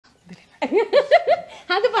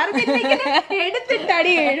അത് പറഞ്ഞിട്ട്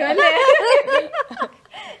എടുത്തിട്ടടി വീഴും അല്ലേ?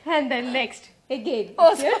 And then next again.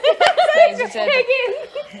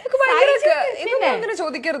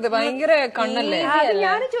 ചോദിക്കരുത്, ഭയങ്കര കണ്ണല്ലേ.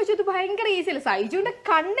 ഞാൻ ചോദിച്ചത് ഭയങ്കര ഈസി അല്ലേ, സൈജുവിന്റെ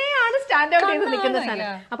കണ്ണേയാണ് സ്റ്റാൻഡ് ഔട്ട് ചെയ്ത് നിൽക്കുന്ന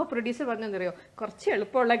സാധനം. അപ്പൊ പ്രൊഡ്യൂസർ പറഞ്ഞെന്നറിയോ, കുറച്ച്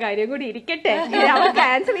എളുപ്പമുള്ള കാര്യം കൂടി ഇരിക്കട്ടെ, അവർക്ക്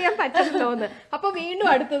ആൻസർ ചെയ്യാൻ പറ്റുന്നോന്ന്. അപ്പൊ വീണ്ടും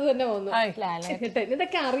അടുത്തത് തന്നെ വന്നു.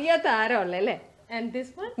 ഇതൊക്കെ അറിയാത്ത ആരോ ഉള്ളേ അല്ലേ? And this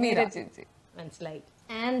one മനസ്സിലായി.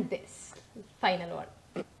 And this final one.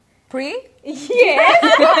 Pre? Yes.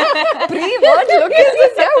 Pre what? Look at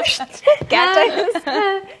this. Cat eyes.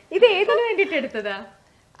 ഇത് ഏതിനു വേണ്ടിട്ട് എടുത്തതാ?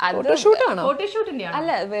 ഫോട്ടോഷൂട്ട് ആണോ? ഫോട്ടോഷൂട്ടിന്റെയാണ്.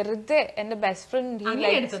 അല്ല, വെറുതെ എന്റെ best friend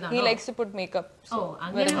he likes to put makeup.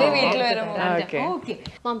 വെറുതെ വീട്ടിൽ വരുമ്പോ. ഓക്കേ,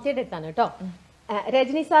 മമതയുടെ അടുത്താണ് കേട്ടോ.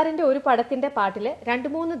 രജനി സാറിന്റെ ഒരു പടത്തിന്റെ പാട്ടില്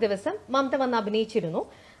 2-3 ദിവസം മമത വന്ന് അഭിനയിച്ചിരുന്നു.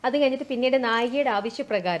 അത് കഴിഞ്ഞിട്ട് പിന്നീട് നായികയുടെ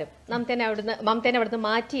ആവശ്യപ്രകാരം മമതേനെ അവിടുന്ന്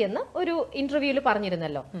മാറ്റിയെന്ന് ഒരു ഇന്റർവ്യൂവിൽ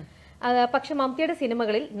പറഞ്ഞിരുന്നല്ലോ. പക്ഷെ മമതയുടെ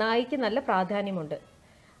സിനിമകളിൽ നായിക്ക് നല്ല പ്രാധാന്യമുണ്ട്.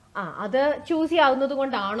 അത് ചൂസ് ചെയ്യാവുന്നത്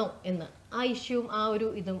കൊണ്ടാണോ എന്ന് ആ ഇഷ്യൂവും ആ ഒരു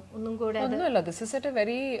ഇതും ഒന്നും കൂടെ? ഒന്നുമല്ല, this is at A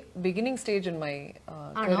very beginning stage in my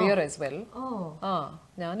career as well.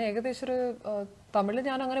 ഞാൻ ഏകദേശം ഒരു തമിഴിൽ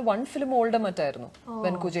ഞാൻ അങ്ങനെ 1 film old മറ്റായിരുന്നു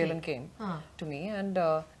when Kuchelan came to me.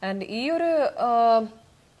 And ഈ ഒരു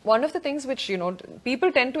one of the things which people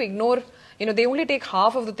tend to ignore, they only take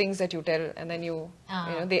half of the things that you tell, and then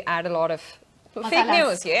they add a lot of fake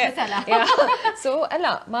news. Yeah. So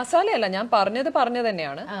masala alla ഞാൻ പറഞ്ഞത്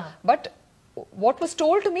തന്നെയാണ്. But what was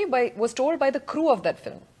told to me was told by the crew of that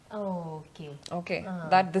film. Okay.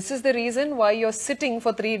 That this is the reason why you're sitting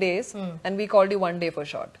for 3 days and we called you 1 day for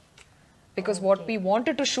shot. Because what we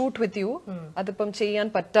wanted to shoot with you അതിപ്പം ചെയ്യാൻ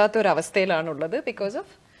പറ്റാത്ത ഒരു അവസ്ഥയിലാണുള്ളത് because of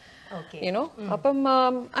അപ്പം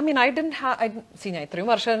I mean I didn't have ഞാൻ ഇത്രയും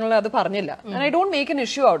വർഷങ്ങളിൽ അത് പറഞ്ഞില്ല, and I don't make an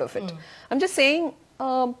issue out of it. I'm just saying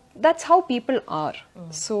that's how people are.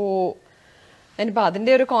 So എനിപ്പോ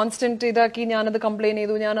അതിന്റെ ഒരു കോൺസ്റ്റന്റ് ഇതാക്കി ഞാനത് കംപ്ലെയിൻ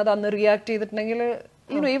ചെയ്തു, ഞാനത് അന്ന് റിയാക്ട് ചെയ്തിട്ടുണ്ടെങ്കിൽ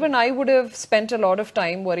even I would have spent a lot of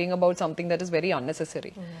time worrying about something that is very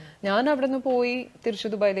unnecessary. ഞാൻ അവിടെ നിന്ന് പോയി തിരിച്ചു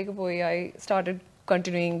ദുബായിലേക്ക് പോയി. I started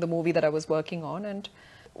continuing the movie that I was working on, and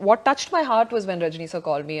what touched my heart was when Rajni sir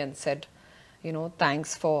called me and said,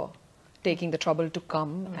 thanks for taking the trouble to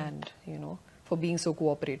come and for being so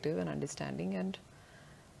cooperative and understanding. And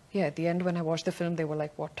at the end when I watched the film, they were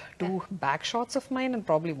like, what, 2 back shots of mine and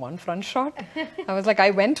probably 1 front shot. I was like,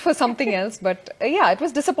 I went for something else. But it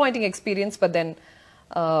was disappointing experience. But then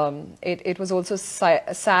it was also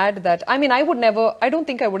sad that I don't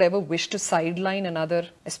think I would ever wish to sideline another,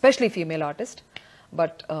 especially female artist.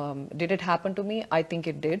 But did it happen to me? I think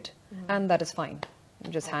it did. And that is fine.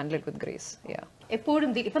 Just handle it with grace. എപ്പോഴും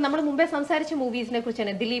ഇപ്പൊ നമ്മൾ മുമ്പേ സംസാരിച്ച മൂവീസിനെ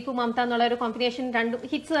കുറിച്ചാണ്. ദിലീപ് മമത എന്നുള്ള ഒരു combination 2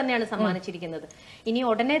 hits തന്നെയാണ് സമ്മാനിച്ചിരിക്കുന്നത്. ഇനി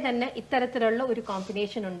ഉടനെ തന്നെ ഇത്തരത്തിലുള്ള ഒരു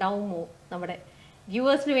കോമ്പിനേഷൻ ഉണ്ടാവുമോ നമ്മുടെ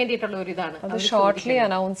വ്യൂവേഴ്സിന് വേണ്ടിയിട്ടുള്ള ഒരു ഇതാണ്. അത് ഷോർട്ട്ലി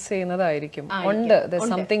അനൗൺസ് ചെയ്യുന്നതായിരിക്കും. ഉണ്ട്, there's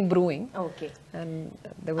something brewing. And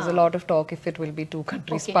there was a lot of talk if it will be 2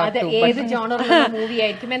 countries part 2. ഏത് ജോണറിലുള്ള മൂവി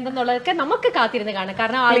ആയിരിക്കും എന്തെന്നുള്ളതൊക്കെ നമുക്ക് കാത്തിരുന്ന് കാണാം.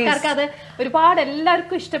 കാരണം ആൾക്കാർക്ക് അത് ഒരുപാട്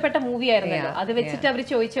എല്ലാവർക്കും ഇഷ്ടപ്പെട്ട മൂവി ആയിരുന്നല്ലോ. അത് വെച്ചിട്ട് അവർ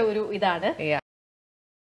ചോദിച്ച ഒരു ഇതാണ്.